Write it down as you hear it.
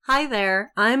Hi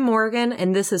there, I'm Morgan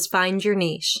and this is Find Your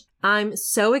Niche. I'm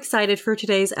so excited for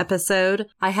today's episode.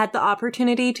 I had the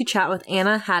opportunity to chat with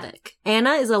Anna Haddock.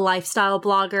 Anna is a lifestyle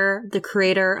blogger, the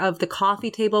creator of the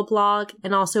Coffee Table blog,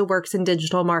 and also works in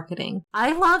digital marketing.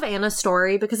 I love Anna's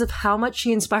story because of how much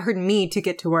she inspired me to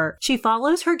get to work. She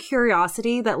follows her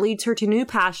curiosity that leads her to new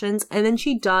passions, and then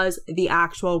she does the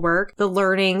actual work, the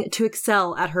learning to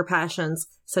excel at her passions,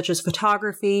 such as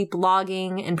photography,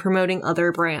 blogging, and promoting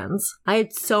other brands. I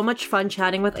had so much fun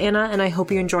chatting with Anna, and I hope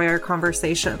you enjoy our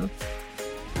conversation.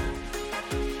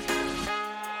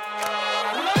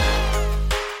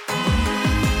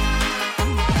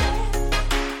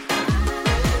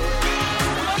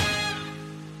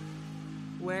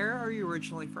 Where are you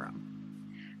originally from?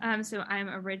 So I'm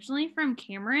originally from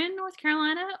Cameron, North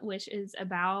Carolina, which is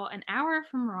about an hour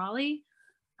from Raleigh.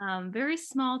 Very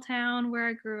small town where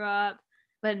I grew up,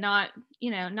 but not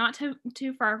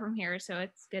too far from here. So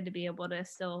it's good to be able to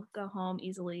still go home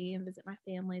easily and visit my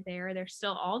family there. They're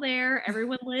still all there.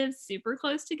 Everyone lives super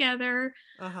close together.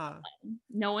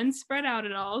 No one's spread out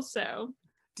at all. So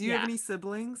do you have any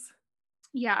siblings?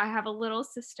 Yeah, I have a little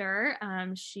sister.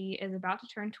 She is about to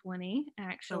turn 20,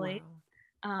 actually.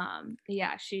 Oh,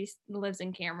 wow. She lives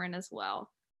in Cameron as well.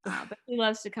 But she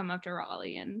loves to come up to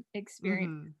Raleigh and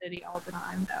experience the city all the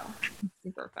time, though. It's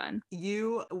super fun.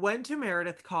 You went to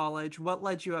Meredith College. What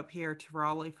led you up here to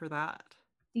Raleigh for that?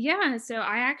 Yeah, so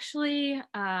I actually,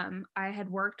 I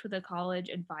had worked with a college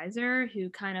advisor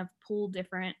who kind of pulled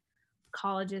different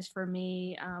colleges for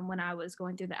me when I was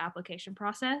going through the application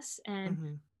process.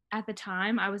 And at the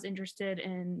time, I was interested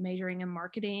in majoring in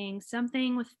marketing,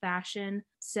 something with fashion.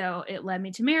 So it led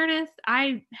me to Meredith.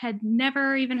 I had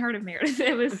never even heard of Meredith.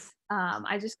 It was,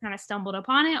 I just kind of stumbled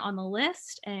upon it on the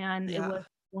list, and it was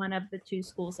one of the two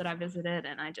schools that I visited,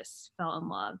 and I just fell in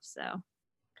love. So.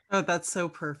 Oh, that's so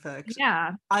perfect.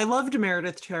 Yeah. I loved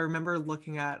Meredith too. I remember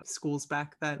looking at schools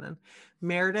back then, and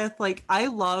Meredith, I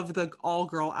love the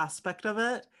all-girl aspect of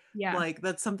it. Yeah.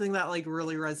 That's something that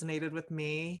really resonated with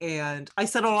me, and I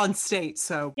settled on state,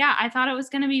 so. Yeah, I thought it was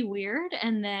going to be weird,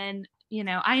 and then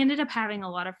I ended up having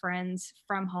a lot of friends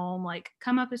from home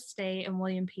come up to state and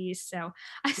William Peace, so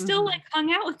I still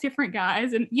hung out with different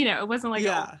guys, and it wasn't like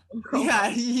yeah girl.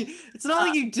 It's not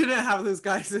like you didn't have those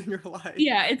guys in your life.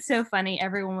 Yeah, it's so funny.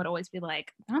 Everyone would always be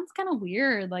like, "That's kind of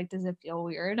weird. Does it feel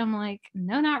weird?" I'm like,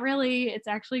 "No, not really. It's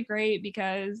actually great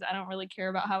because I don't really care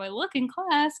about how I look in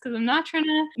class because I'm not trying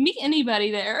to meet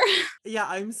anybody there." Yeah,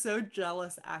 I'm so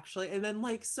jealous actually. And then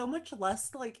so much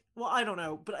less well, I don't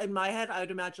know, but in my head I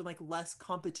would imagine less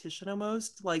competition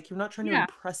almost. You're not trying to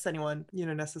impress anyone,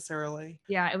 necessarily.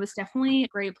 Yeah, it was definitely a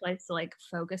great place to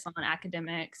focus on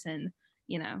academics, and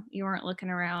you weren't looking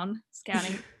around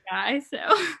scouting guys, so.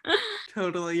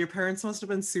 Totally. Your parents must have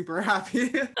been super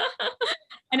happy.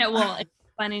 And it's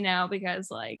funny now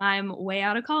because I'm way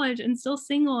out of college and still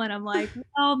single, and I'm like,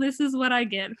 well, this is what I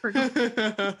get for going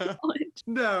to college.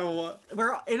 No,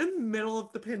 we're in the middle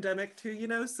of the pandemic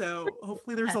too, so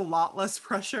hopefully there's a lot less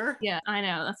pressure. Yeah, I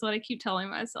know. That's what I keep telling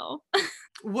myself.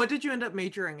 What did you end up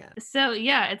majoring in? So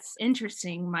yeah, it's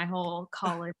interesting, my whole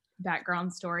college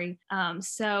background story.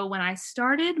 So when I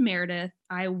started Meredith,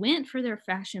 I went for their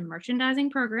fashion merchandising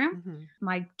program.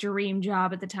 My dream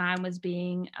job at the time was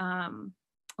being a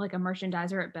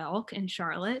merchandiser at Belk in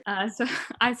Charlotte. So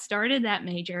I started that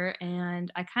major,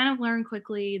 and I kind of learned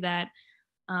quickly that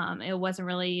it wasn't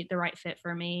really the right fit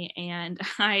for me. And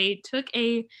I took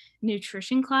a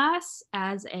nutrition class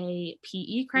as a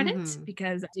PE credit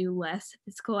because I do less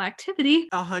physical activity.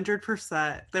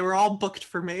 100%. They were all booked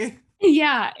for me.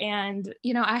 Yeah. And,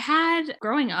 I had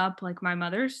growing up, my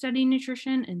mother studied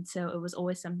nutrition. And so it was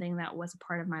always something that was a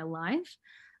part of my life.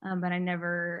 But I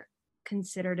never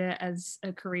considered it as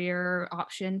a career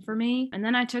option for me. And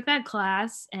then I took that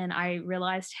class and I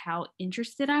realized how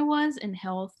interested I was in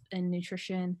health and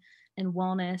nutrition and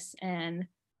wellness. And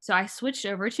so I switched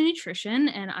over to nutrition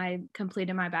and I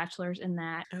completed my bachelor's in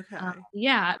that. Okay.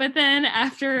 Yeah. But then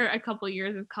after a couple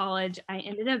years of college, I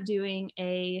ended up doing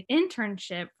a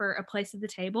internship for A Place at the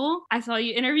Table. I saw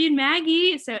you interviewed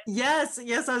Maggie. So yes,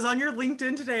 I was on your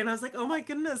LinkedIn today and I was like, oh my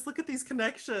goodness, look at these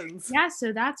connections. Yeah.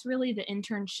 So that's really the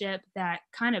internship that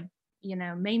kind of,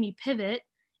 made me pivot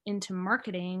into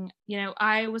marketing.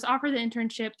 I was offered the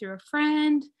internship through a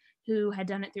friend who had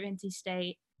done it through NC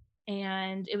State.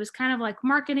 And it was kind of like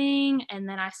marketing. And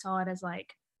then I saw it as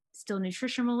still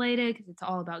nutrition related because it's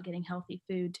all about getting healthy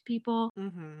food to people.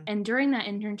 And during that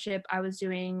internship, I was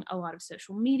doing a lot of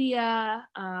social media,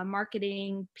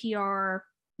 marketing, PR,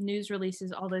 news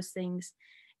releases, all those things.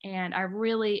 And I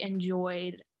really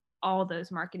enjoyed all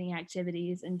those marketing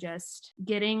activities and just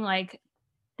getting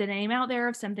the name out there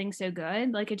of something so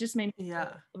good. Like, it just made me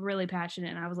Yeah. feel really passionate,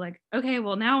 and I was like, "Okay,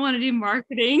 well, now I wanna do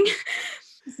marketing."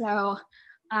 So,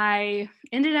 I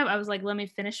was like, "Let me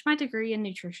finish my degree in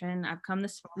nutrition. I've come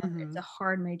this far." It's a Mhm.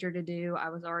 hard major to do. I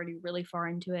was already really far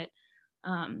into it.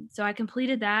 So I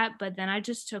completed that, but then I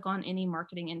just took on any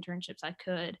marketing internships I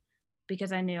could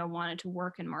because I knew I wanted to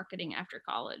work in marketing after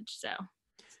college. So,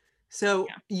 So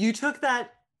yeah. you took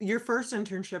that your first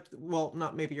internship, well,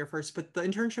 not maybe your first, but the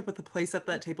internship with the place at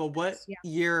that table. What Yeah.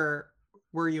 year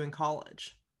were you in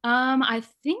college? I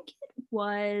think it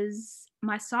was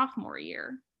my sophomore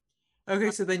year.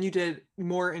 Okay, so then you did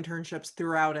more internships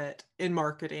throughout it in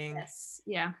marketing Yes.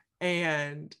 Yeah.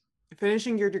 and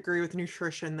finishing your degree with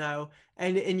nutrition though.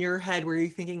 And in your head, were you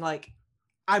thinking like,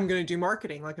 I'm gonna do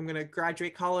marketing, like I'm gonna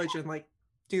graduate college and like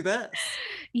do this?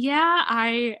 Yeah,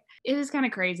 I it was kinda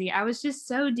crazy. I was just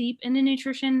so deep into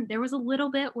nutrition. There was a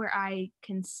little bit where I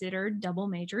considered double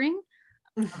majoring.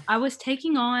 I was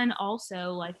taking on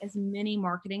also, like, as many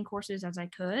marketing courses as I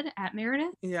could at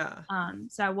Meredith. Yeah.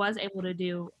 So I was able to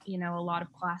do, a lot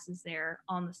of classes there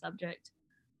on the subject.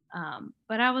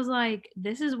 But I was like,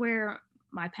 this is where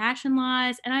my passion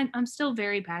lies. And I'm still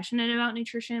very passionate about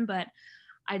nutrition, but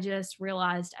I just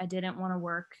realized I didn't want to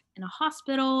work in a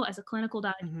hospital as a clinical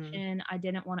Mhm. dietitian. I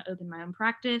didn't want to open my own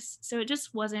practice. So it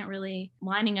just wasn't really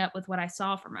lining up with what I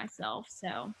saw for myself.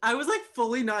 So I was like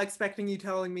fully not expecting you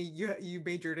telling me you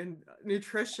majored in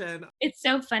nutrition. it's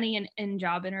so funny in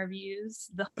job interviews,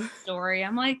 the whole story.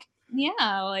 I'm like,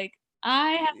 yeah, like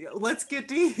I have, Yeah, let's get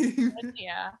deep.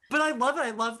 yeah. But I love it.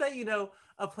 I love that,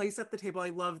 a place at the table. I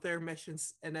love their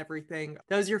missions and everything.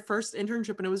 That was your first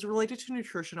internship and it was related to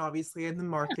nutrition, obviously, and the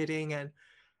marketing and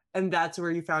that's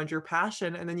where you found your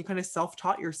passion. And then you kind of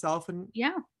self-taught yourself and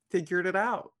Yeah. figured it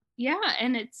out. Yeah,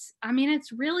 and I mean,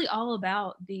 it's really all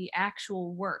about the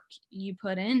actual work you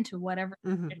put into whatever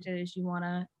Hmm. it is you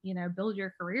wanna, build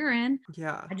your career in.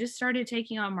 Yeah. I just started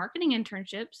taking on marketing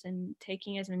internships and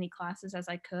taking as many classes as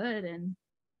I could, and,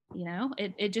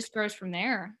 it just grows from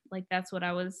there. Like, that's what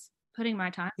I was putting my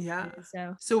time Yeah. into,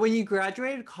 so So when you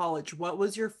graduated college, what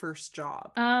was your first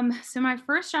job? so my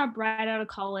first job right out of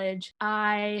college,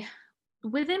 I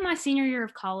within my senior year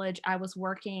of college, I was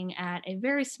working at a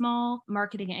very small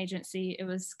marketing agency. It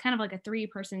was kind of like a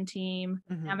three-person team,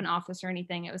 didn't have Hmm. an office or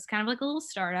anything. It was kind of like a little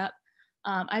startup.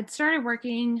 I'd started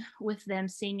working with them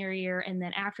senior year, and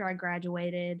then after I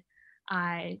graduated,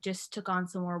 I just took on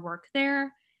some more work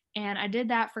there, and I did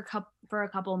that for a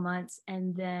couple of months,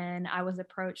 and then I was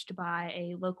approached by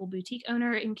a local boutique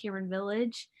owner in Cameron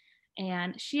Village,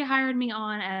 and she hired me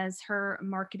on as her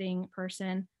marketing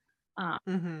person. Um,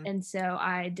 Hmm. and so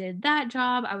I did that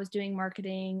job. I was doing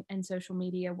marketing and social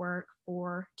media work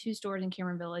for 2 stores in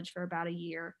Cameron Village for about a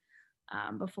year,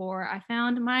 before I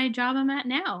found my job I'm at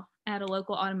now at a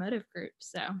local automotive group.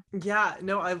 So, Yeah,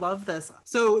 no, I love this.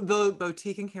 So the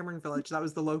boutique in Cameron Village, that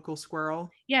was the local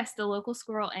squirrel. yes, the local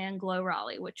Squirrel and Glow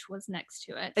Raleigh, which was next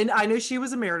to it. And I know she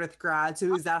was a Meredith grad,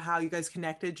 so is that how you guys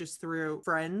connected just through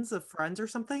friends of friends or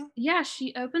something? Yeah,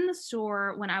 she opened the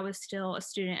store when I was still a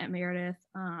student at Meredith.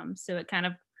 So it kind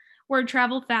of word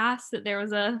traveled fast that there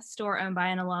was a store owned by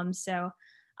an alum. So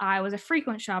I was a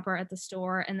frequent shopper at the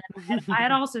store, and then I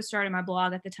had also started my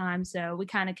blog at the time. So we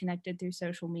kind of connected through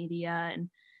social media,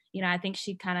 and I think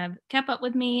she kind of kept up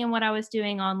with me and what I was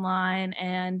doing online,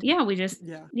 and yeah, we just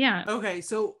Yeah. yeah, Okay,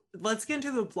 so let's get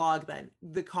into the blog then.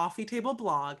 The coffee table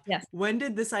blog. yes. When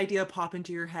did this idea pop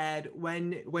into your head?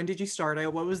 When did you start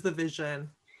it? What was the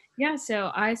vision? Yeah,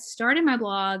 so I started my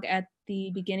blog at the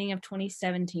beginning of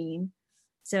 2017.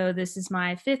 So this is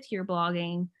my 5th year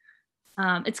blogging.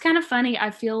 It's kind of funny.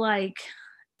 I feel like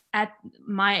at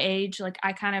my age, like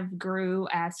I kind of grew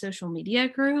as social media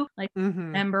grew. Like, Mhm.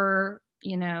 remember,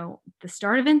 the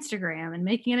start of Instagram and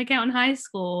making an account in high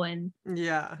school, and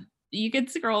Yeah. you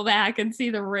could scroll back and see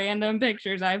the random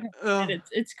pictures I've had. Ugh.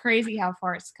 It's crazy how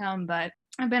far it's come, but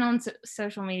I've been on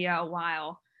social media a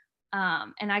while.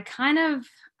 And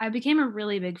I became a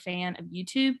really big fan of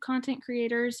YouTube content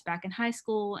creators back in high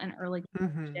school and early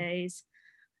college Mhm. days.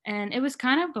 And it was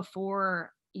kind of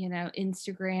before,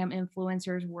 Instagram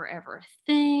influencers were ever a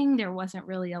thing. There wasn't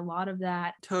really a lot of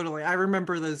that. Totally. I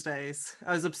remember those days.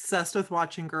 I was obsessed with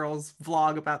watching girls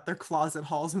vlog about their closet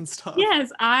hauls and stuff.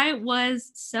 Yes, I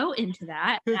was so into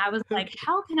that. And I was like,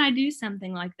 how can I do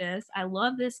something like this? I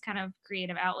love this kind of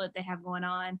creative outlet they have going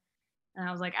on. And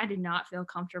I was like, I do not feel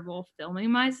comfortable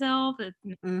filming myself.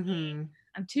 Mhm.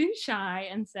 I'm too shy.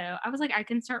 And so I was like, I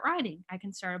can start writing. I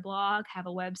can start a blog, have a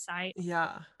website.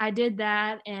 Yeah. I did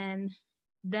that, and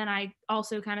then I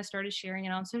also kind of started sharing it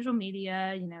on social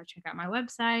media, check out my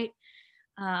website.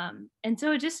 And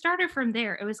so it just started from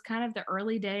there. It was kind of the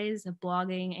early days of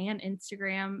blogging and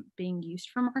Instagram being used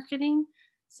for marketing.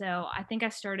 So I think I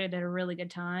started at a really good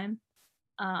time,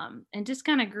 and just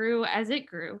kind of grew as it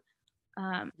grew.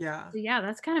 Yeah. So yeah,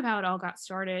 that's kind of how it all got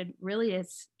started. Really,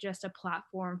 it's just a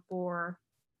platform for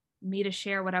me to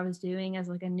share what I was doing as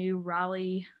like a new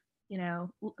Raleigh,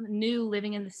 new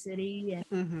living in the city and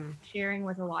Mm-hmm. sharing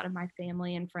with a lot of my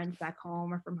family and friends back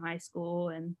home or from high school.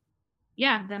 And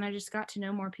yeah, then I just got to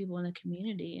know more people in the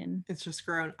community. And It's just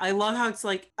grown. I love how it's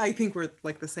like, I think we're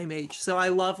like the same age. So I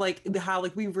love like how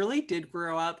like we really did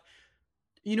grow up.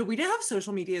 We didn't have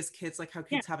social media as kids like how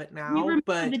yeah, kids have it we now,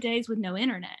 remember the but days with no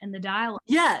internet and the dial up.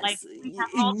 Like yes, we have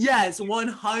all yes,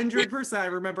 100%. I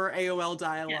remember AOL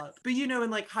dial-up. yes. But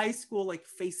in like high school, like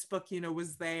Facebook,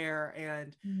 was there.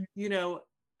 And, Mhm. you know,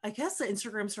 I guess the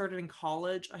Instagram started in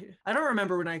college. I don't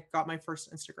remember when I got my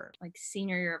first Instagram. Like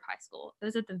senior year of high school. It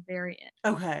was at the very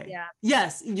end. Okay. Yeah.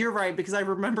 Yes, you're right, because I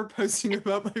remember posting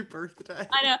about my birthday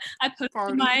I know. I posted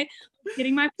party. my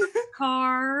getting my first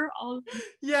car, all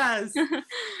Yes.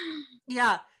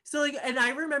 Yeah. So like, and I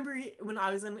remember when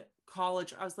I was in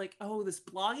college, I was like, oh, this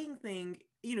blogging thing,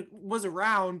 was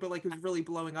around, but like it was really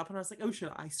blowing up. And I was like, oh,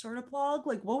 should I start a blog?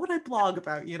 Like, what would I blog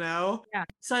about? yeah.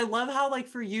 So I love how like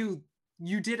for you,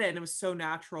 you did it and it was so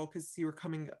natural because you were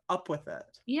coming up with it.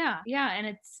 Yeah. Yeah. And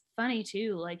it's funny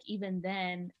too, like even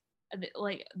then,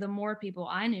 like the more people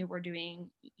I knew were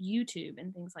doing YouTube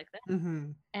and things like that.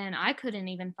 Mm-hmm. And I couldn't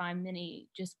even find many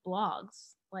just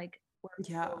blogs like where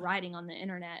people were Yeah. writing on the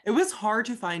internet. It was hard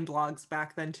to find blogs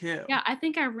back then too. Yeah, I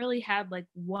think I really had like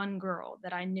one girl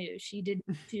that I knew. She did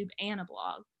YouTube and a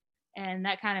blog. And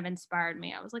that kind of inspired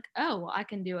me. I was like, oh, well, I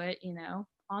can do it,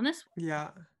 on this Yeah.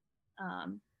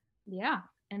 one. Yeah.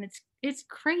 And it's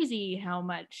crazy how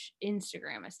much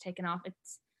Instagram has taken off.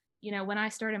 It's when I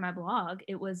started my blog,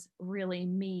 it was really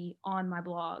me on my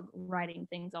blog writing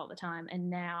things all the time. And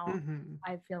now Mm-hmm.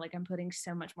 I feel like I'm putting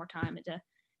so much more time into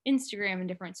Instagram and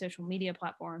different social media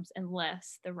platforms and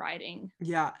less the writing.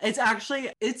 Yeah,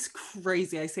 it's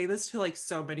crazy. I say this to like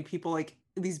so many people, like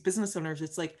these business owners.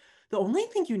 It's like the only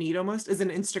thing you need almost is an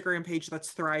Instagram page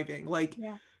that's thriving. Like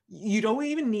Yeah. you don't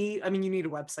even need, I mean, you need a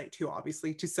website too,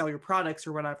 obviously, to sell your products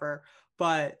or whatever.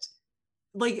 But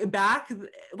like back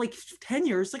like 10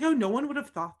 years ago, no one would have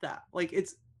thought that. Like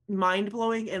it's mind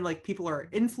blowing. And like people are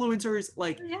influencers,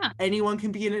 like Yeah. anyone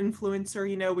can be an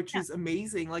influencer, which Yeah. is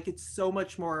amazing. Like it's so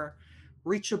much more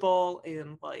reachable.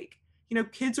 And like,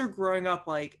 kids are growing up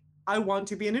like, I want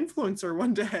to be an influencer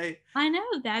one day. I know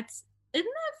isn't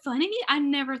that funny? I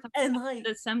never thought And like,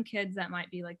 that some kids that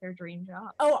might be like their dream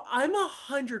job. oh, I'm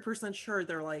 100% sure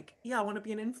they're like, yeah, I want to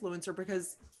be an influencer,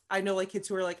 because I know like kids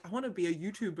who are like, I want to be a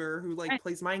YouTuber who like Right.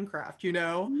 plays Minecraft.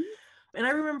 Mhm. And I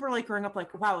remember like growing up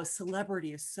like, wow, a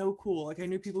celebrity is so cool. Like I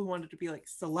knew people who wanted to be like Yeah.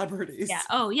 celebrities.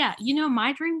 Oh, yeah.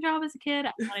 My dream job as a kid,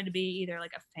 I wanted to be either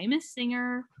like a famous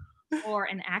singer or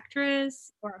an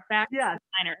actress or a fashion Yeah.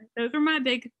 designer. Those are my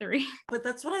big three. But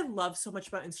that's what I love so much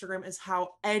about Instagram is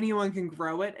how anyone can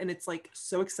grow it. And it's like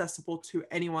so accessible to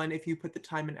anyone if you put the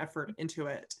time and effort into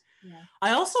it. Yeah.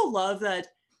 I also love that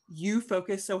you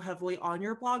focus so heavily on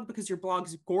your blog because your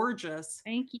blog's gorgeous.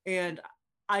 Thank you. And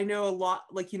I know a lot,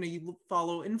 like, you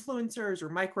follow influencers or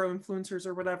micro influencers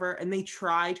or whatever, and they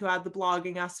try to add the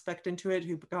blogging aspect into it,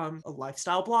 who become a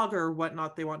lifestyle blogger or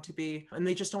whatnot they want to be. And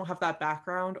they just don't have that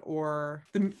background or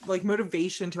the like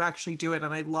motivation to actually do it.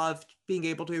 And I love being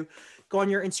able to go on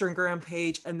your Instagram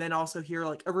page and then also hear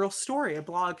like a real story, a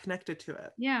blog connected to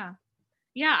it. Yeah.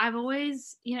 Yeah. I've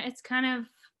always, it's kind of,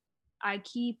 I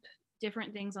keep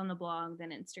different things on the blog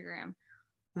than Instagram.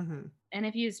 Mm-hmm. And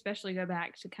if you especially go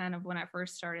back to kind of when I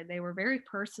first started, they were very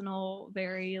personal,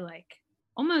 very like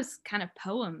almost kind of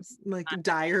poems. Like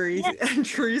diary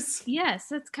entries. Yes,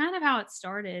 that's kind of how it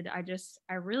started.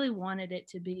 I really wanted it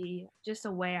to be just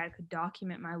a way I could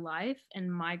document my life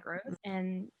and my growth.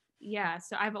 And yeah,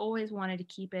 so I've always wanted to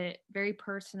keep it very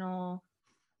personal.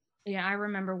 Yeah, I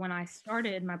remember when I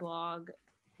started my blog,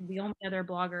 the only other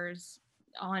bloggers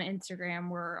on Instagram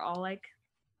were all like,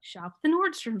 shop the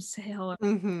Nordstrom sale, or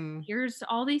Mm-hmm. here's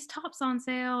all these tops on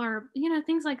sale, or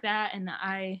things like that. And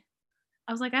I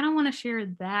was like, I don't want to share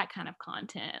that kind of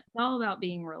content. It's all about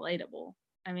being relatable.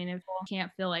 I mean, if you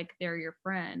can't feel like they're your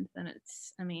friend, then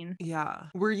Yeah.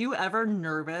 Were you ever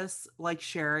nervous, like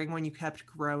sharing when you kept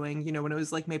growing, when it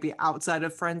was like maybe outside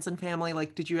of friends and family?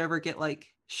 Like, did you ever get like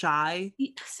shy?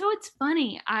 So it's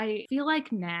funny. I feel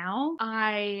like now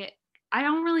I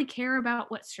don't really care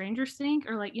about what strangers think,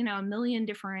 or like, a million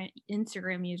different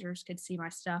Instagram users could see my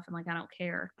stuff and like I don't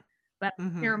care. but I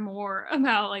care more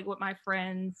about like what my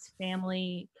friends,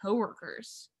 family,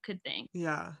 coworkers could think.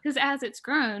 Yeah. Because as it's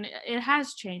grown, it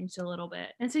has changed a little bit.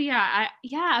 And so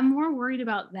I'm more worried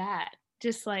about that.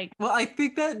 Just like, Well, I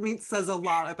think that says a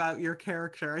lot about your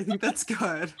character. I think that's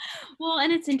good. well,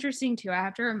 and it's interesting too. I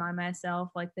have to remind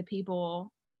myself, like, the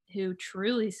people who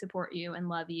truly support you and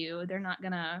love you, they're not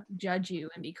gonna judge you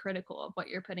and be critical of what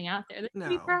you're putting out there. They're gonna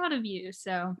be No. proud of you.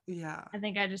 So Yeah. I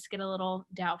think I just get a little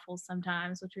doubtful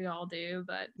sometimes, which we all do,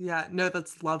 but Yeah, no,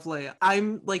 that's lovely.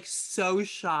 I'm like so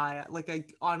shy. Like I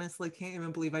honestly can't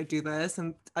even believe I do this,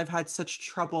 and I've had such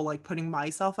trouble like putting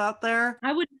myself out there.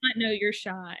 I would not know you're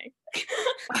shy.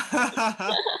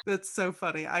 That's so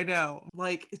funny. I know.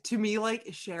 Like to me, like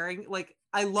sharing, like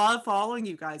I love following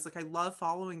you guys. Like I love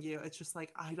following you. It's just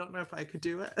like I don't know if I could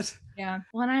do it. Yeah.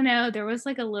 Well, and I know there was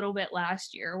like a little bit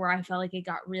last year where I felt like it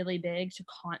got really big to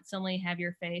constantly have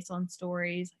your face on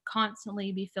stories,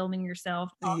 constantly be filming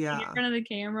yourself, talking in Yeah. front of the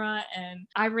camera. And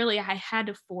I had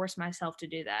to force myself to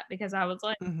do that because I was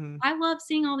like, Mm-hmm. I love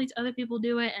seeing all these other people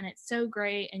do it and it's so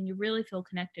great and you really feel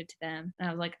connected to them. And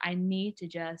I was like, I need to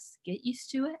just get used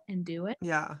to it and do it.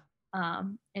 Yeah.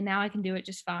 And now I can do it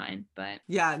just fine. But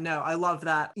Yeah, no, I love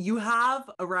that. You have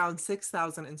around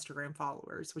 6,000 Instagram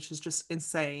followers, which is just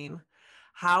insane.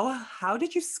 How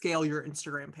did you scale your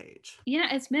Instagram page? yeah,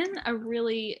 it's been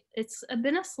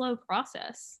a slow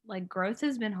process. Like, growth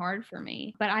has been hard for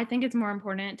me, but I think it's more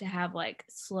important to have like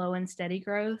slow and steady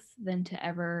growth than to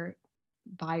ever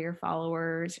buy your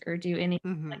followers or do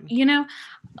anything. Like, Mm-hmm.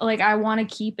 like I want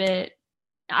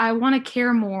to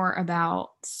care more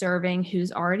about serving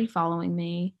who's already following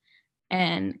me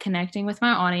and connecting with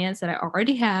my audience that I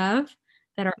already have,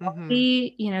 that are Mm-hmm.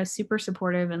 already, super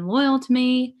supportive and loyal to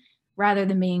me, rather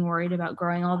than being worried about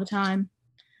growing all the time.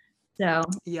 So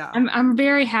Yeah. I'm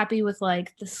very happy with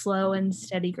like the slow and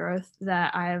steady growth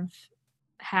that I've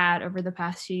had over the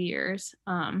past few years.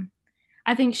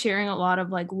 I think sharing a lot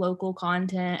of like local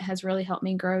content has really helped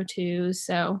me grow too.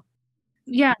 So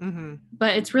yeah, Mm-hmm.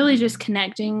 but it's really just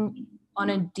connecting on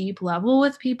a deep level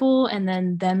with people and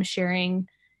then them sharing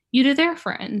you to their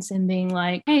friends and being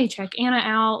like, hey, check Anna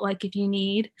out, like if you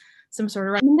need some sort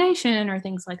of recommendation or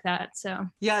things like that. So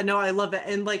Yeah, no, I love it.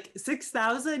 And like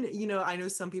 6,000, I know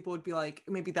some people would be like,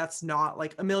 maybe that's not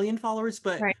like a million followers,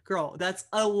 but right. girl, that's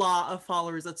a lot of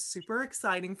followers. That's super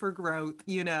exciting for growth,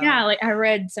 Yeah, like I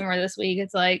read somewhere this week,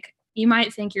 it's like you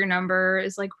might think your number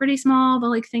is like pretty small, but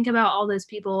like think about all those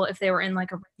people if they were in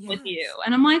like a room with you. Yes.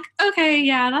 And I'm like, okay,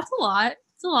 yeah, that's a lot.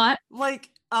 It's a lot. Like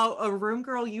a room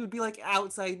girl, you would be like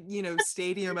outside,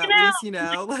 stadium Get at out. least,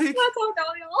 like, Let's all go,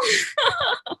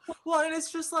 y'all. well, and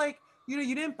it's just like,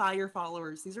 you didn't buy your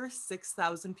followers. These are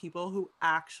 6,000 people who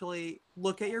actually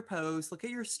look at your posts, look at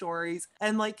your stories,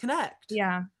 and like connect,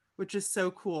 Yeah, which is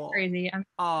so cool. crazy. I'm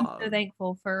so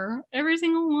thankful for every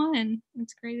single one.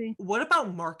 It's crazy. What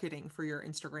about marketing for your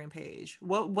Instagram page?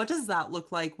 What does that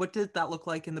look like? What did that look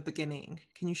like in the beginning?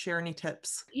 Can you share any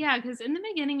tips? Yeah, because in the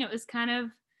beginning, it was kind of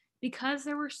because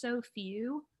there were so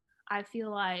few, I feel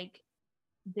like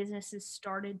businesses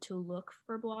started to look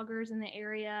for bloggers in the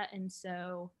area. And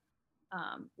so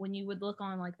when you would look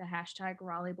on like the hashtag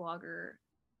Raleigh blogger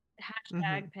Mm-hmm.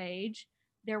 hashtag page,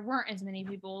 there weren't as many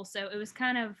people. So it was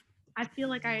kind of, I feel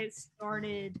like I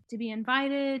started to be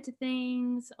invited to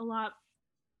things a lot,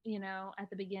 at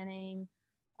the beginning,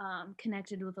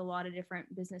 connected with a lot of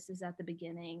different businesses at the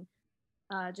beginning.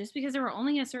 Just because there were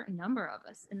only a certain number of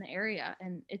us in the area,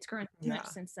 and it's grown so much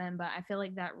since then. But I feel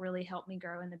like that really helped me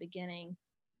grow in the beginning,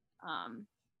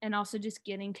 and also just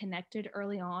getting connected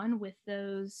early on with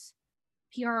those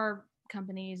PR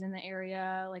companies in the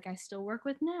area, like I still work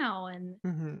with now, and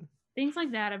Mm-hmm. things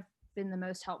like that have been the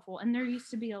most helpful. And there used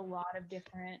to be a lot of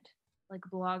different like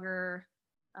blogger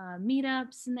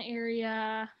meetups in the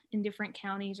area in different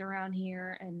counties around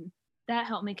here, and that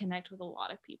helped me connect with a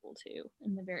lot of people too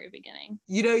in the very beginning.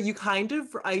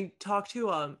 I talked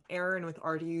to Aaron with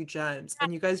RDU Gems,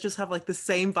 and you guys just have like the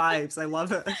same vibes. I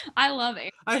love it. I love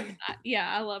it. I Yeah,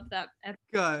 I love that episode.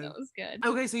 Good. That was good.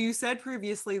 Okay, so you said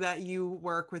previously that you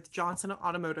work with Johnson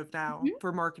Automotive now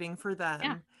for marketing for them.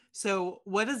 Yeah. So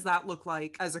what does that look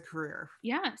like as a career?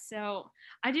 Yeah, so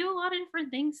I do a lot of different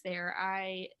things there.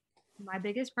 My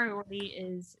biggest priority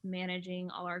is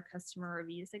managing all our customer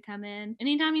reviews that come in.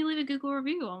 Anytime you leave a Google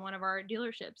review on one of our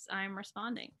dealerships, I'm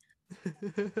responding.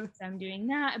 So I'm doing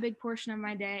that a big portion of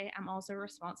my day. I'm also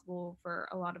responsible for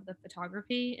a lot of the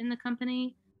photography in the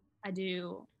company. I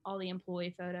do all the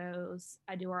employee photos.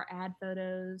 I do our ad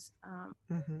photos,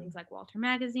 things like Walter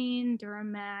Magazine,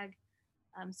 Durham Mag.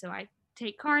 So I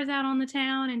take cars out on the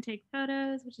town and take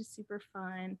photos, which is super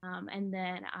fun. And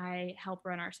then I help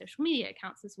run our social media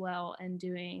accounts as well and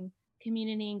doing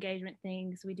community engagement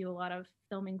things. We do a lot of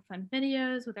filming fun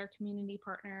videos with our community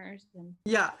partners. And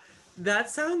Yeah, that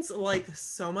sounds like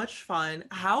so much fun.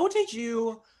 How did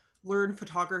you learn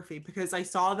photography? Because I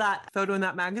saw that photo in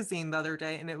that magazine the other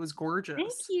day and it was gorgeous.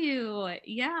 thank you.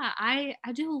 Yeah, I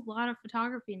do a lot of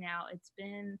photography now. It's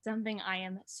been something I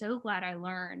am so glad I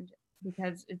learned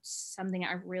because it's something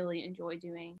I really enjoy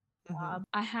doing.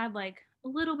 I had like a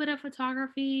little bit of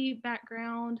photography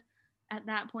background at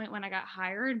that point when I got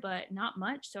hired, but not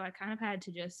much. So I kind of had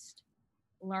to just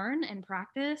learn and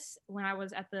practice when I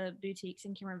was at the boutiques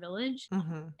in Cameron Village.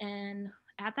 And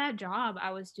at that job,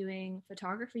 I was doing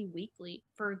photography weekly.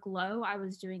 For Glow, I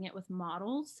was doing it with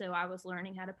models. So I was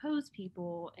learning how to pose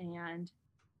people and,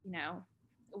 you know,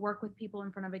 work with people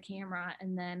in front of a camera.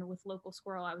 And then with Local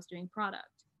Squirrel, I was doing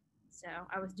product. So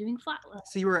I was doing flat lay.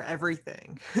 So you were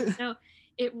everything. So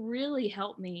it really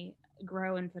helped me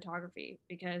grow in photography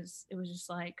because it was just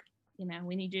like, you know,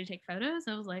 we need you to take photos.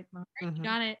 I was like, all right, you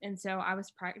got it. And so I was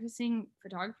practicing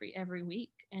photography every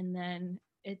week. And then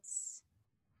it's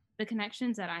the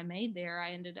connections that I made there.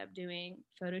 I ended up doing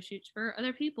photo shoots for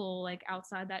other people like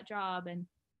outside that job. And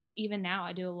even now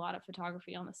I do a lot of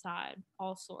photography on the side,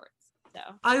 all sorts. So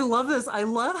I love this. I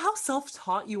love how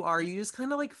self-taught you are. You just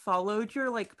kind of like followed your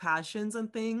like passions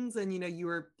and things, and you know, you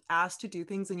were asked to do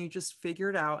things and you just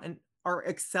figured out and are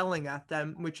excelling at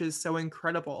them, which is so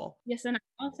incredible. yes, and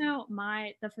also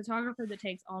the photographer that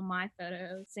takes all my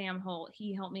photos, Sam Holt,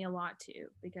 he helped me a lot too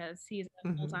because he's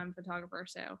a full-time photographer.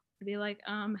 So to be like,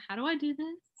 how do I do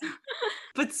this?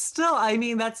 But still, I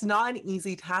mean, that's not an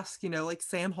easy task, you know, like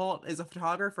Sam Holt is a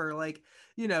photographer, like,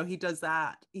 you know, he does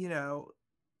that, you know,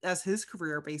 as his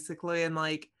career basically, and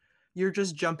like you're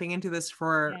just jumping into this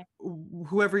for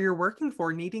whoever you're working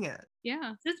for needing it.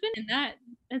 Yeah, so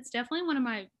it's definitely one of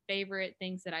my favorite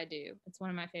things that I do. It's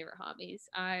one of my favorite hobbies.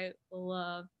 I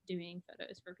love doing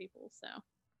photos for people, so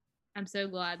I'm so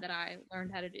glad that I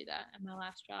learned how to do that at my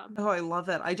last job. Oh, I love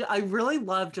it. I really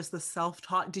love just the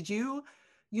self-taught. Did you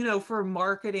know, for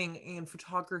marketing and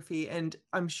photography, and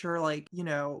I'm sure like, you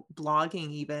know,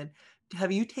 blogging even,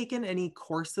 have you taken any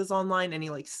courses online, any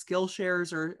like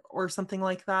Skillshares or something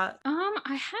like that? I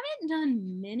haven't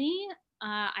done many.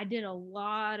 I did a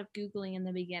lot of Googling in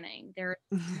the beginning. There are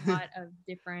a lot of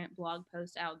different blog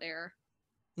posts out there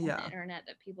on the internet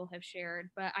that people have shared.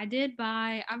 But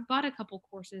I've bought a couple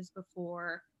courses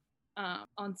before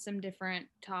on some different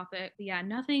topic. But yeah,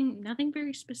 nothing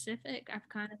very specific. I've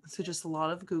kind of So just a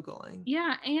lot of Googling.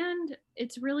 Yeah, and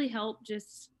it's really helped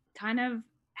just kind of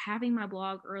having my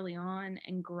blog early on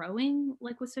and growing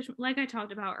like with social, like I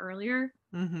talked about earlier.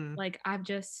 Like I've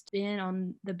just been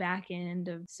on the back end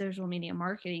of social media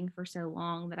marketing for so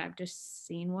long that I've just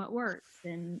seen what works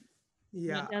and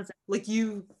what doesn't. Like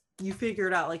you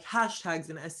figured out like hashtags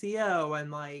and SEO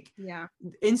and like Yeah.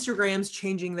 Instagram's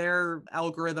changing their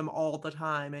algorithm all the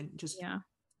time and just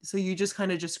so you just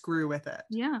kind of just grew with it.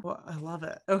 Yeah. Well, I love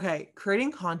it. Okay,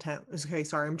 creating content. Okay,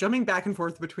 sorry, I'm jumping back and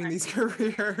forth between these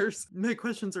careers. My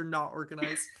questions are not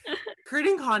organized.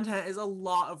 Creating content is a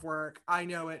lot of work. I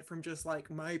know it from just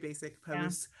like my basic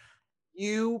posts.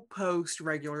 You post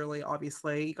regularly,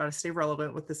 obviously. You got to stay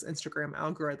relevant with this Instagram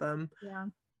algorithm. Yeah.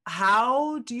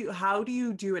 How do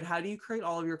you do it? How do you create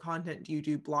all of your content? Do you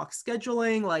do block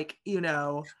scheduling? Like, you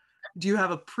know, do you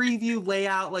have a preview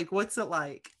layout? Like, what's it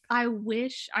like? I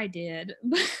wish I did.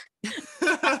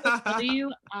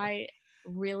 I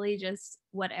really just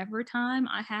whatever time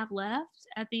I have left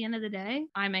at the end of the day,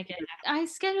 I make it. I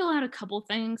schedule out a couple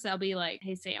things. I'll be like,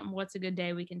 hey Sam, what's a good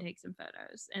day we can take some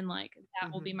photos? And like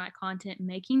that will be my content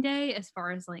making day as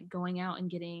far as like going out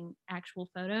and getting actual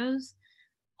photos.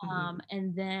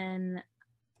 And then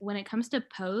when it comes to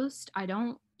post, I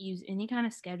don't use any kind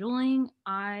of scheduling.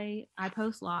 I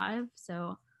post live,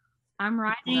 so I'm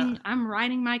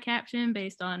writing my caption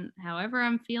based on however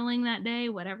I'm feeling that day,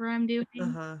 whatever I'm doing.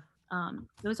 So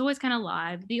it's always kind of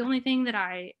live. The only thing that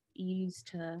I use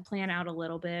to plan out a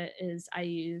little bit is I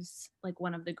use like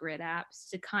one of the grid apps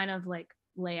to kind of like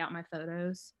lay out my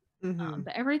photos.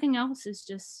 But everything else is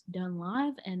just done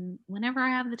live and whenever I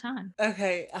have the time.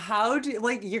 Okay, how do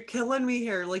like you're killing me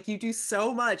here? Like you do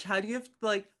so much. How do you have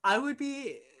like I would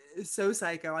be so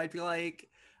psycho. I'd be like,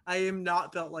 I am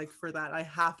not built like for that. I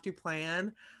have to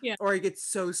plan or I get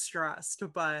so stressed.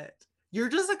 But you're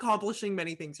just accomplishing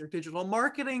many things. Your digital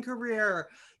marketing career,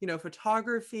 you know,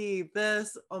 photography,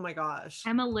 this. Oh my gosh.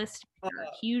 I'm a list maker,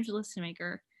 huge list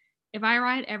maker. If I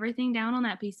write everything down on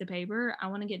that piece of paper, I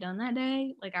want to get done that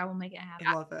day. Like I will make it happen.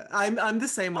 I love it. I'm the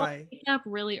same way. Wake up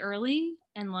really early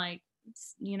and like,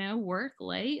 you know, work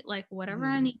late, like whatever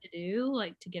I need to do,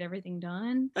 like to get everything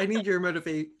done. I need your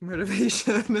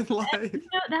motivation in life. You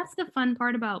know, that's the fun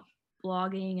part about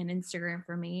blogging and Instagram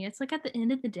for me, it's like at the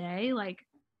end of the day, like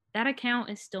that account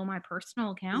is still my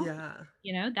personal account. Yeah.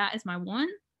 You know, that is my one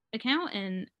account.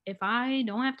 And if I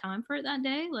don't have time for it that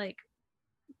day, like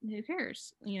who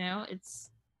cares? You know, it's.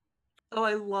 Oh,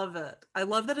 I love it. I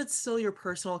love that it's still your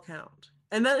personal account.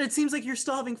 And that it seems like you're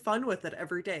still having fun with it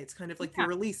every day. It's kind of like your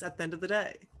release at the end of the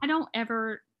day. I don't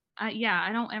ever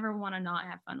want to not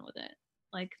have fun with it.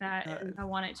 Like that, I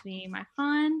want it to be my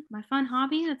fun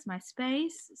hobby. That's my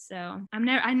space. So I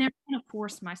never want to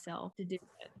force myself to do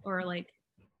it or like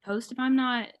post if I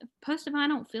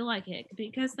don't feel like it,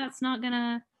 because that's not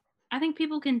gonna. I think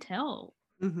people can tell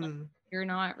like, you're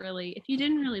not really, if you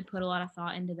didn't really put a lot of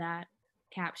thought into that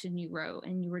caption you wrote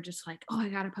and you were just like, oh, I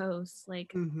gotta post. Like,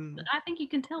 I think you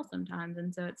can tell sometimes,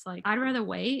 and so it's like I'd rather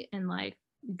wait and like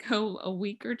go a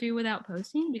week or two without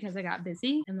posting because I got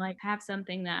busy and like have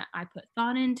something that I put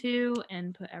thought into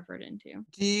and put effort into.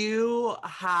 Do you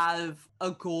have a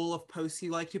goal of posts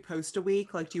you like to post a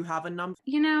week? Like, do you have a number?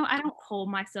 You know, I don't hold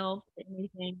myself to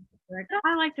anything.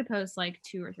 I like to post like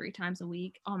 2 or 3 times a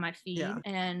week on my feed,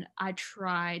 and I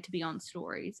try to be on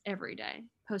stories every day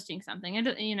posting something. It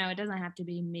doesn't have to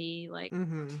be me like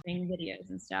making videos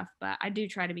and stuff, but I do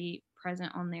try to be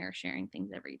present on there sharing things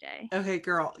every day. Okay,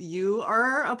 girl, you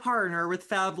are a partner with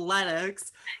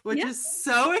Fabletics, which is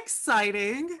so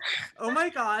exciting. Oh my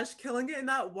gosh, killing it in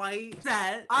that white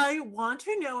set. I want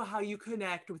to know how you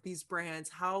connect with these brands,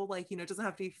 how like, it doesn't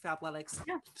have to be Fabletics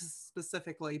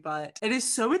specifically, but it is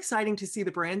so exciting to see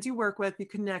the brands you work with, you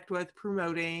connect with,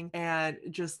 promoting, and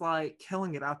just like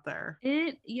killing it out there.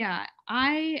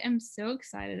 I am so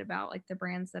excited about like the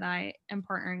brands that I am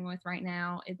partnering with right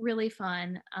now. It's really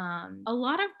fun. A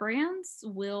lot of brands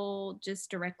will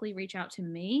just directly reach out to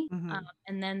me.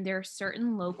 And then there are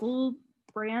certain local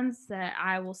brands that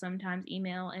I will sometimes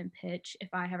email and pitch if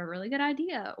I have a really good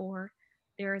idea, or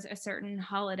there's a certain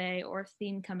holiday or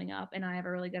theme coming up and I have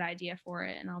a really good idea for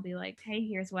it. And I'll be like, hey,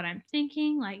 here's what I'm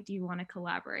thinking. Like, do you want to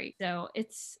collaborate? So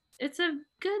it's a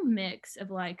good mix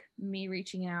of like me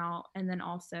reaching out, and then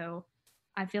also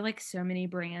I feel like so many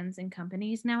brands and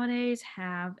companies nowadays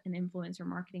have an influencer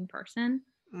marketing person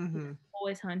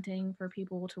always hunting for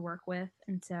people to work with.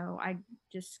 And so I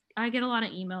get a lot of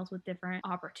emails with different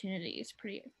opportunities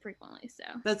pretty frequently. So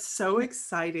that's so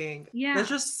exciting. Yeah. That's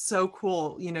just so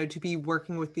cool, to be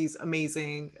working with these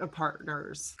amazing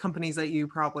partners, companies that you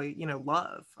probably,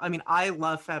 love. I mean, I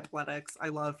love Fabletics. I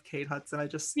love Kate Hudson.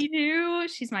 Me too.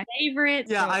 She's my favorite.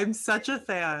 Yeah, I'm such a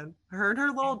fan. Her and her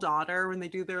little daughter, when they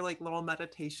do their like little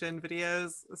meditation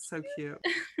videos, it's so cute.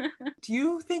 Do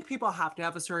you think people have to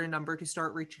have a certain number to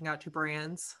start reaching out to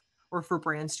brands, or for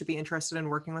brands to be interested in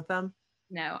working with them?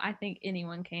 No, I think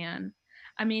anyone can.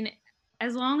 I mean,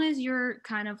 as long as you're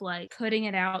kind of like putting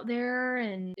it out there,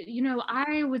 and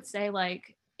I would say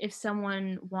like if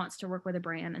someone wants to work with a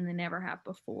brand and they never have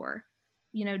before,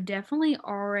 definitely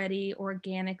already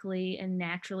organically and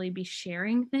naturally be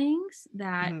sharing things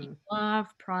that you love,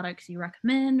 products you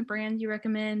recommend, brands you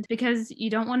recommend, because you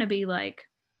don't want to be like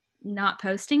not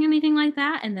posting anything like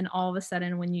that, and then all of a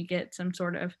sudden when you get some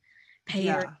sort of paid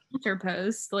or sponsor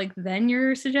post, like then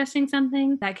you're suggesting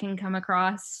something that can come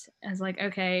across as like,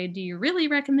 okay, do you really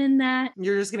recommend that?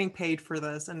 You're just getting paid for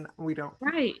this and we don't.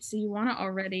 Right. So you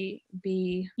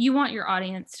want your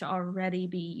audience to already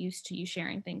be used to you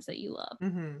sharing things that you love.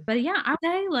 But yeah, I would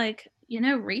say like,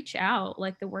 reach out.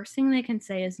 Like the worst thing they can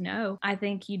say is no. I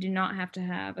think you do not have to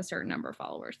have a certain number of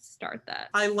followers to start that.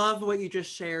 I love what you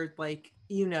just shared. Like,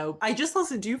 I just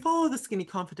listened. Do you follow The Skinny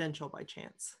Confidential by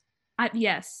chance?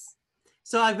 Yes.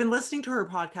 So I've been listening to her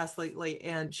podcast lately,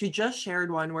 and she just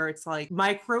shared one where it's like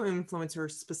micro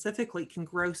influencers specifically can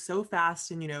grow so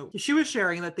fast. And, she was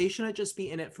sharing that they shouldn't just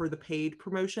be in it for the paid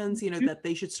promotions, that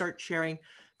they should start sharing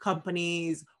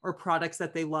companies or products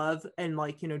that they love and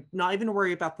like, not even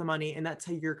worry about the money. And that's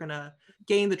how you're going to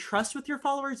gain the trust with your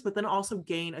followers, but then also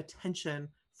gain attention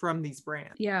from these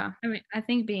brands. Yeah. I mean, I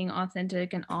think being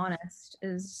authentic and honest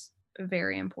is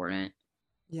very important.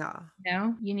 Yeah.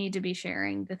 You need to be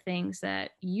sharing the things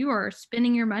that you are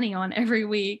spending your money on every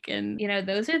week. And,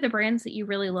 those are the brands that you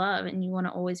really love, and you want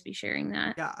to always be sharing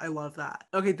that. Yeah, I love that.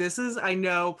 Okay, I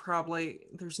know probably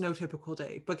there's no typical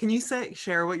day, but can you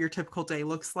share what your typical day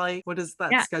looks like? What is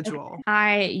that schedule?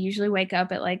 I usually wake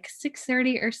up at like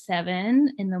 6:30 or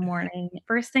 7 in the morning.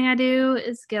 First thing I do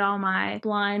is get all my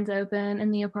blinds open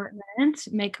in the apartment,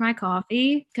 make my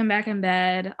coffee, come back in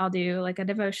bed. I'll do like a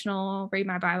devotional, read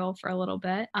my Bible for a little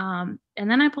bit. And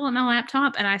then I pull up my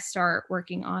laptop and I start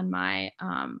working on my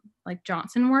like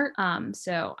Johnson work.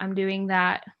 So I'm doing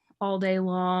that all day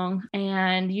long.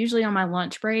 And usually on my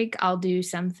lunch break, I'll do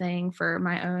something for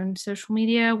my own social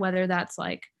media, whether that's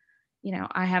like you know,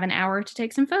 I have an hour to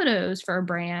take some photos for a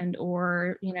brand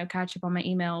or, you know, catch up on my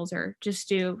emails or just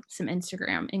do some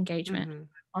Instagram engagement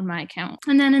on my account.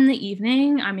 And then in the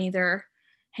evening, I'm either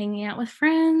hanging out with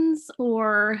friends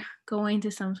or going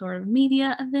to some sort of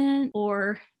media event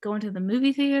or going to the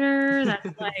movie theater.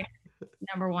 That's like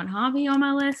number one hobby on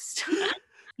my list.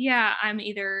 Yeah, I'm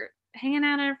either hanging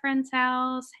out at a friend's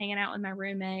house, hanging out with my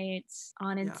roommates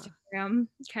on Instagram,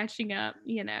 catching up,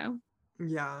 you know.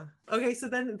 Yeah. Okay, so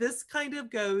then this kind of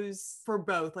goes for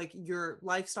both, like your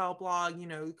lifestyle blog, you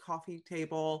know, coffee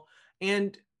table,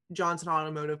 and Johnson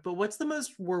Automotive. But what's the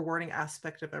most rewarding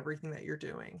aspect of everything that you're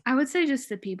doing? I would say just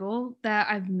the people that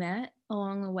I've met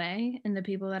along the way and the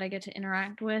people that I get to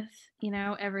interact with, you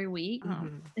know, every week.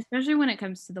 Especially when it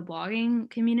comes to the blogging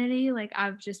community. Like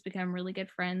I've just become really good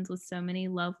friends with so many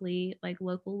lovely like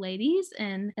local ladies,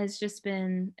 and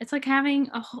it's like having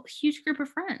a whole huge group of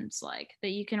friends like that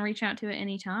you can reach out to at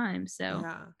any time. So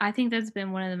I think that's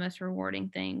been one of the most rewarding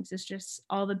things, is just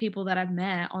all the people that I've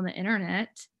met on the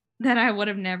internet that I would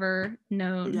have never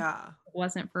known if it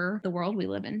wasn't for the world we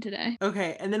live in today.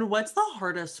 Okay, and then what's the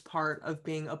hardest part of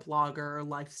being a blogger, a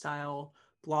lifestyle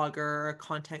blogger, a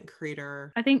content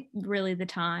creator? I think really the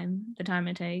time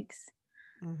it takes.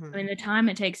 I mean, the time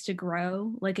it takes to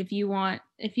grow. Like if you want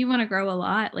to grow a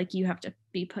lot, like you have to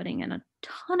be putting in a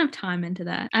ton of time into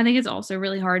that. I think it's also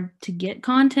really hard to get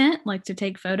content, like to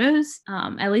take photos.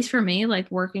 At least for me, like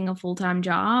working a full-time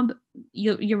job,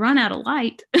 you run out of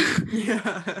light.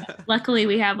 Luckily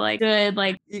we have like good,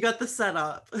 like you got the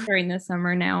setup during the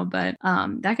summer now, but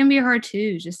that can be hard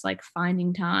too, just like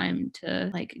finding time to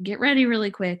like get ready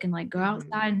really quick and like go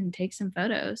outside and take some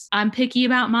photos. I'm picky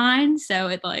about mine, so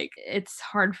it's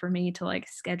hard for me to like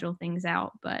schedule things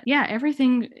out, but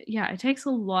it takes a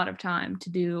lot of time to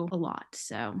do a lot.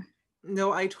 So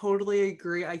no, I totally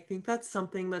agree. I think that's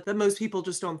something that most people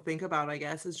just don't think about, I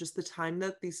guess, is just the time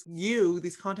that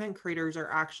these content creators are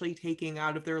actually taking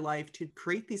out of their life to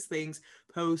create these things,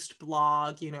 post,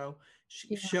 blog, you know,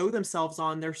 show themselves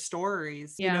on their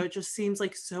stories. You know, it just seems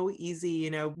like so easy,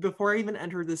 you know, before I even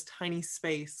entered this tiny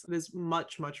space, it is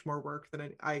much, much more work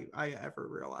than I ever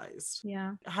realized.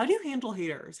 Yeah. How do you handle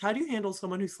haters? How do you handle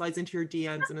someone who slides into your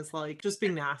DMs and is like, just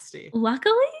being nasty?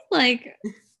 Luckily, like,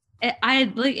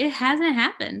 it hasn't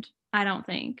happened, I don't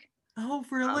think. Oh,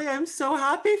 really? I'm so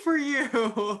happy for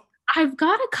you. I've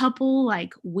got a couple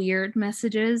like weird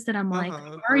messages that I'm like,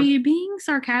 are you being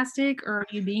sarcastic or are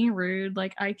you being rude?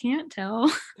 Like, I can't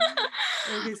tell.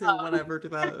 Okay, so whatever to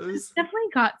those.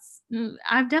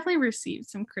 I've definitely received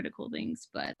some critical things,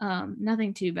 but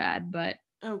nothing too bad. But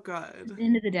oh, God. At the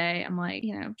end of the day, I'm like,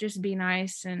 you know, just be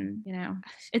nice, and you know,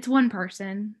 it's one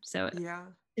person. So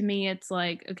to me, it's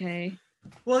like, okay.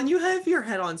 Well, and you have your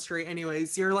head on straight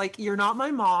anyways. You're like, you're not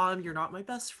my mom, you're not my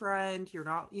best friend, you're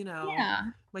not, you know,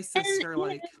 my sister. And,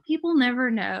 like, people never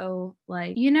know,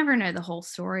 like, you never know the whole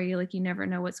story. Like, you never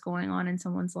know what's going on in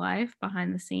someone's life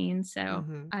behind the scenes. So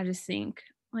I just think,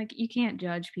 like, you can't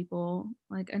judge people,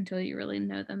 like, until you really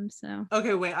know them. So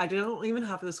okay, wait, I didn't even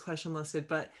have this question listed,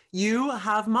 but you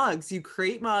have mugs, you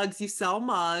create mugs, you sell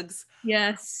mugs.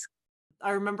 Yes. I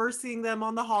remember seeing them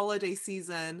on the holiday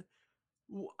season.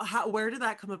 Where did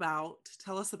that come about?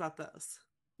 Tell us about this.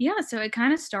 Yeah, so it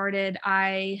kind of started,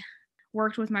 I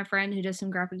worked with my friend who does some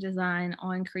graphic design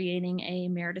on creating a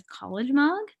Meredith College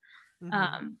mug,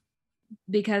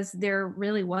 because there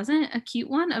really wasn't a cute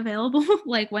one available.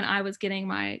 Like when I was getting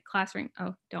my class ring.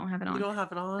 Oh, don't have it on. You don't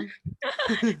have it on?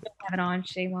 Don't have it on.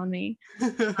 Shame on me.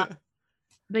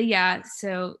 But yeah,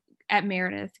 so at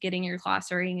Meredith, getting your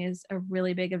class ring is a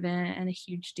really big event and a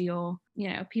huge deal. You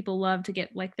know, people love to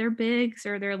get like their bigs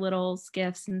or their littles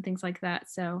gifts and things like that.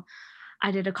 So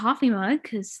I did a coffee mug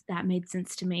because that made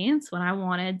sense to me. It's what I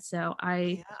wanted. So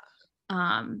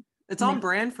it's on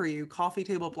brand for you, coffee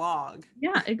table blog.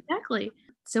 Yeah, exactly.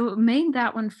 So it made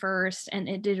that one first and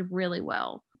it did really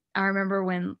well. I remember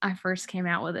when I first came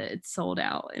out with it, it sold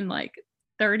out in like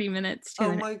 30 minutes.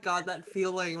 Oh my God, that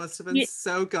feeling must have been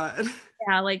so good.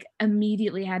 Yeah, like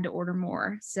immediately had to order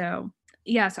more. So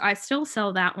yeah, so I still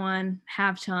sell that one,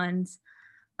 have tons.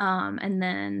 And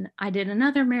then I did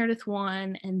another Meredith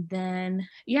one. And then,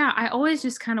 yeah, I always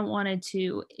just kind of wanted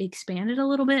to expand it a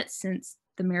little bit since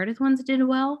the Meredith ones did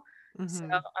well. So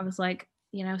I was like,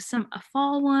 you know, a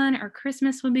fall one or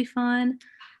Christmas would be fun.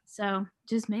 So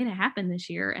just made it happen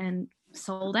this year and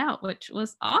sold out, which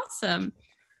was awesome.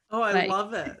 Oh, I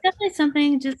love it. It's definitely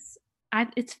something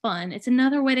it's fun. It's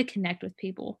another way to connect with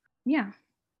people. Yeah.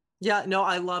 Yeah, no,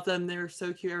 I love them. They're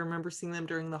so cute. I remember seeing them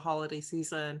during the holiday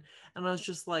season and I was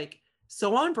just like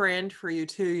so on brand for you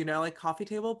too, you know, like coffee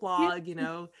table blog, you Yeah.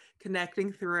 know,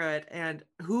 connecting through it. And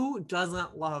who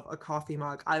doesn't love a coffee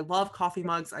mug? I love coffee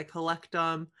mugs. I collect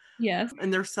them. Yes.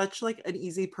 And they're such like an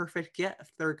easy, perfect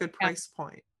gift. They're a good Yeah. price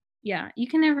point. Yeah. You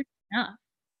can never enough.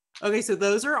 Okay, so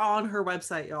those are on her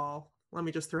website, y'all. Let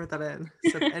me just throw that in.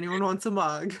 So if anyone wants a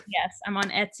mug. Yes, I'm on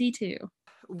Etsy too.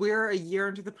 We're a year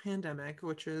into the pandemic,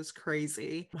 which is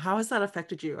crazy. How has that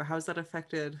affected you? How has that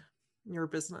affected your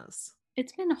business?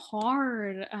 It's been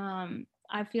hard.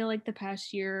 I feel like the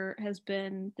past year has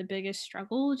been the biggest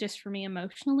struggle just for me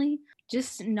emotionally.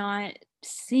 Just not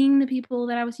seeing the people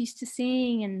that I was used to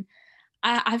seeing. And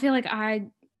I feel like I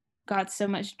got so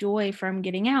much joy from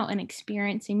getting out and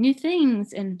experiencing new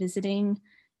things and visiting,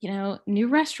 new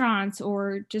restaurants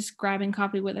or just grabbing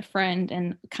coffee with a friend.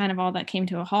 And kind of all that came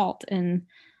to a halt. And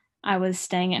I was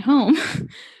staying at home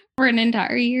for an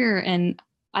entire year. And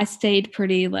I stayed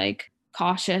pretty like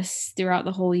cautious throughout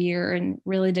the whole year and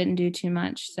really didn't do too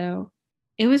much. So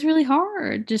it was really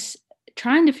hard just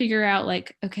trying to figure out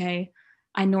like, okay,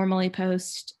 I normally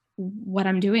post what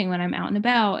I'm doing when I'm out and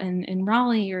about and in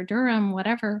Raleigh or Durham,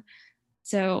 whatever.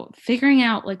 So figuring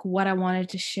out like what I wanted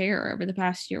to share over the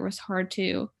past year was hard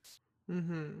too.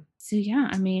 Mm-hmm. So yeah,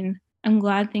 I mean, I'm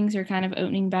glad things are kind of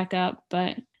opening back up,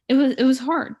 but it was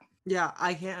hard. Yeah,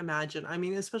 I can't imagine. I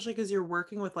mean, especially because you're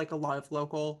working with like a lot of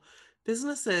local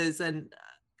businesses and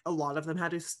a lot of them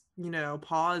had to, you know,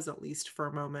 pause at least for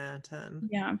a moment. And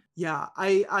Yeah. yeah,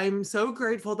 I'm so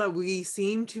grateful that we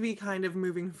seem to be kind of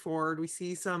moving forward. We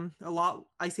see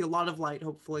I see a lot of light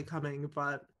hopefully coming,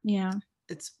 but Yeah.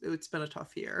 it's been a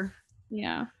tough year.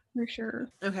 Yeah, for sure.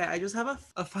 Okay, I just have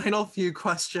a final few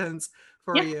questions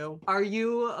for Yeah. you. Are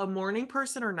you a morning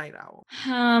person or night owl?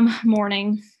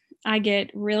 Morning. I get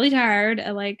really tired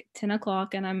at like 10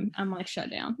 o'clock and I'm like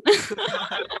shut down.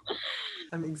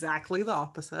 I'm exactly the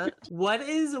opposite. What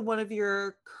is one of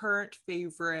your current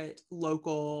favorite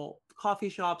local coffee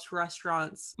shops,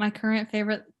 restaurants? My current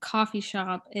favorite coffee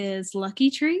shop is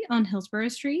Lucky Tree on Hillsborough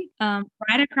Street,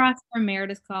 right across from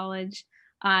Meredith College.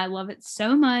 I love it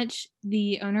so much.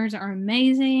 The owners are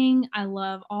amazing. I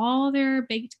love all their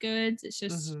baked goods. It's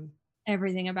just Mhm.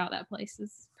 everything about that place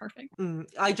is perfect.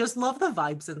 I just love the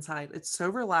vibes inside. It's so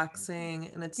relaxing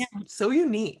and Yeah. it's so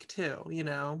unique too, you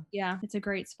know? Yeah, it's a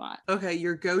great spot. Okay,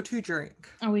 your go-to drink.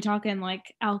 Are we talking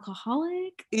like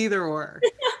alcoholic? Either or.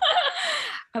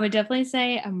 I would definitely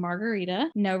say a margarita,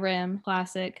 no rim,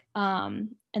 classic.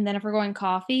 And then if we're going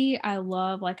coffee, I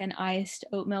love like an iced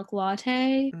oat milk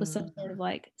latte with some sort of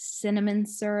like cinnamon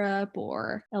syrup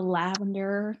or a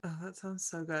lavender. Oh, that sounds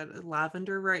so good.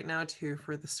 Lavender right now too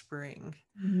for the spring.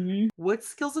 Mhm. What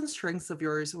skills and strengths of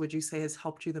yours would you say has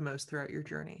helped you the most throughout your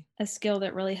journey? A skill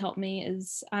that really helped me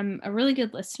is I'm a really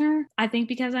good listener. I think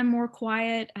because I'm more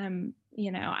quiet,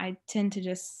 I tend to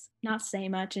just not say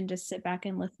much and just sit back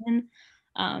and listen.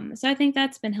 So I think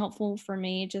that's been helpful for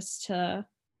me just to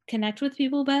connect with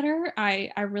people better. I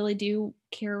really do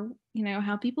care,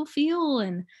 how people feel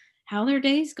and how their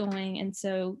day's going. And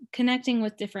so connecting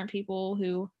with different people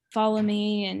who follow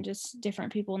me and just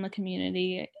different people in the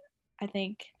community, I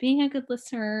think being a good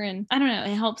listener and I don't know,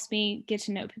 it helps me get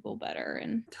to know people better.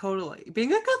 And Totally.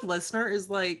 Being a good listener is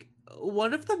like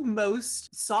one of the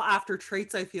most sought after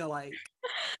traits, I feel like.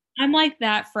 I'm like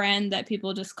that friend that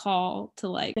people just call to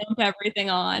like dump everything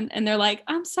on. And they're like,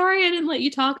 I'm sorry I didn't let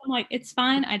you talk. I'm like, it's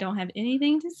fine. I don't have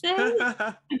anything to say.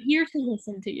 I'm here to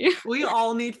listen to you. We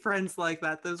all need friends like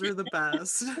that. Those are the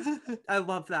best. I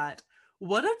love that.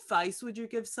 What advice would you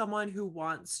give someone who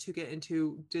wants to get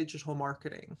into digital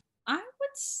marketing? I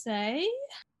would say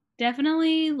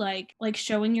definitely like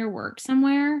showing your work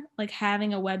somewhere, like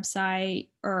having a website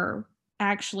or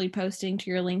actually posting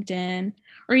to your LinkedIn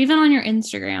or even on your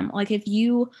Instagram. Like if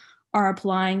you are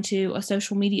applying to a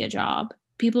social media job,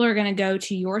 people are going to go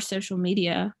to your social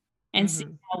media and see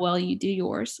how well you do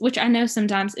yours, which I know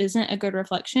sometimes isn't a good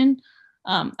reflection.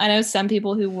 I know some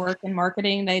people who work in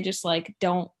marketing, they just like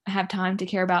don't have time to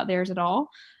care about theirs at all.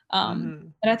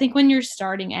 But I think when you're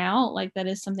starting out, like that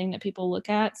is something that people look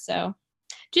at. So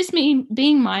just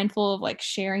being mindful of like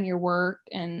sharing your work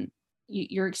and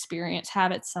your experience,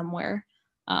 have it somewhere,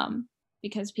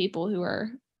 because people who are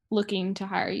looking to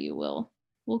hire you will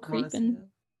creep and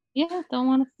they'll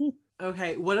want to see.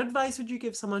 Okay, what advice would you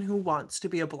give someone who wants to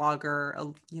be a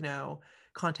blogger,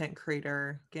 content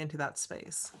creator, get into that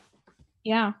space?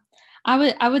 Yeah,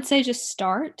 I would say just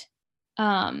start.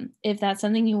 If that's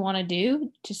something you want to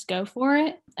do, just go for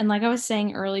it. And like I was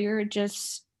saying earlier,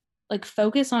 just like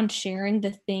focus on sharing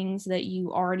the things that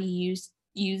you already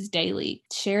use daily.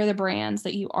 Share the brands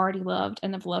that you already loved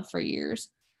and have loved for years.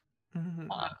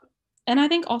 And I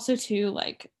think also too,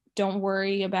 like, don't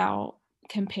worry about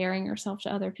comparing yourself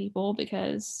to other people,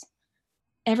 because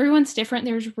everyone's different.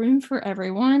 There's room for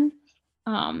everyone.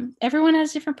 Everyone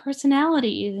has different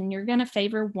personalities, and you're going to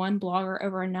favor one blogger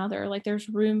over another. Like, there's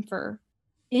room for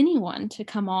anyone to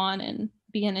come on and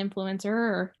be an influencer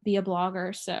or be a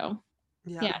blogger. So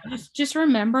yeah, just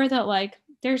remember that, like,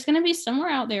 there's going to be somewhere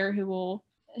out there who will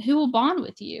bond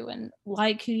with you and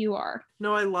like who you are.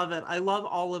 No, I love it. I love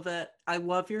all of it. I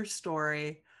love your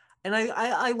story. And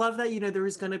I love that, there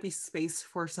is going to be space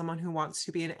for someone who wants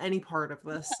to be in any part of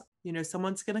this.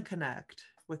 Someone's going to connect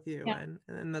with you,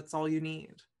 and that's all you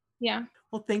need. Yeah.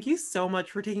 Well, thank you so much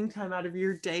for taking time out of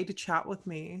your day to chat with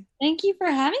me. Thank you for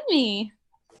having me.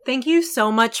 Thank you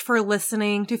so much for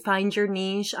listening to Find Your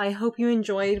Niche. I hope you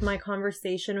enjoyed my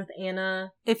conversation with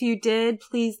Anna. If you did,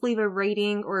 please leave a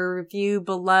rating or a review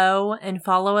below and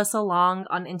follow us along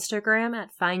on Instagram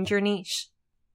at Find Your Niche.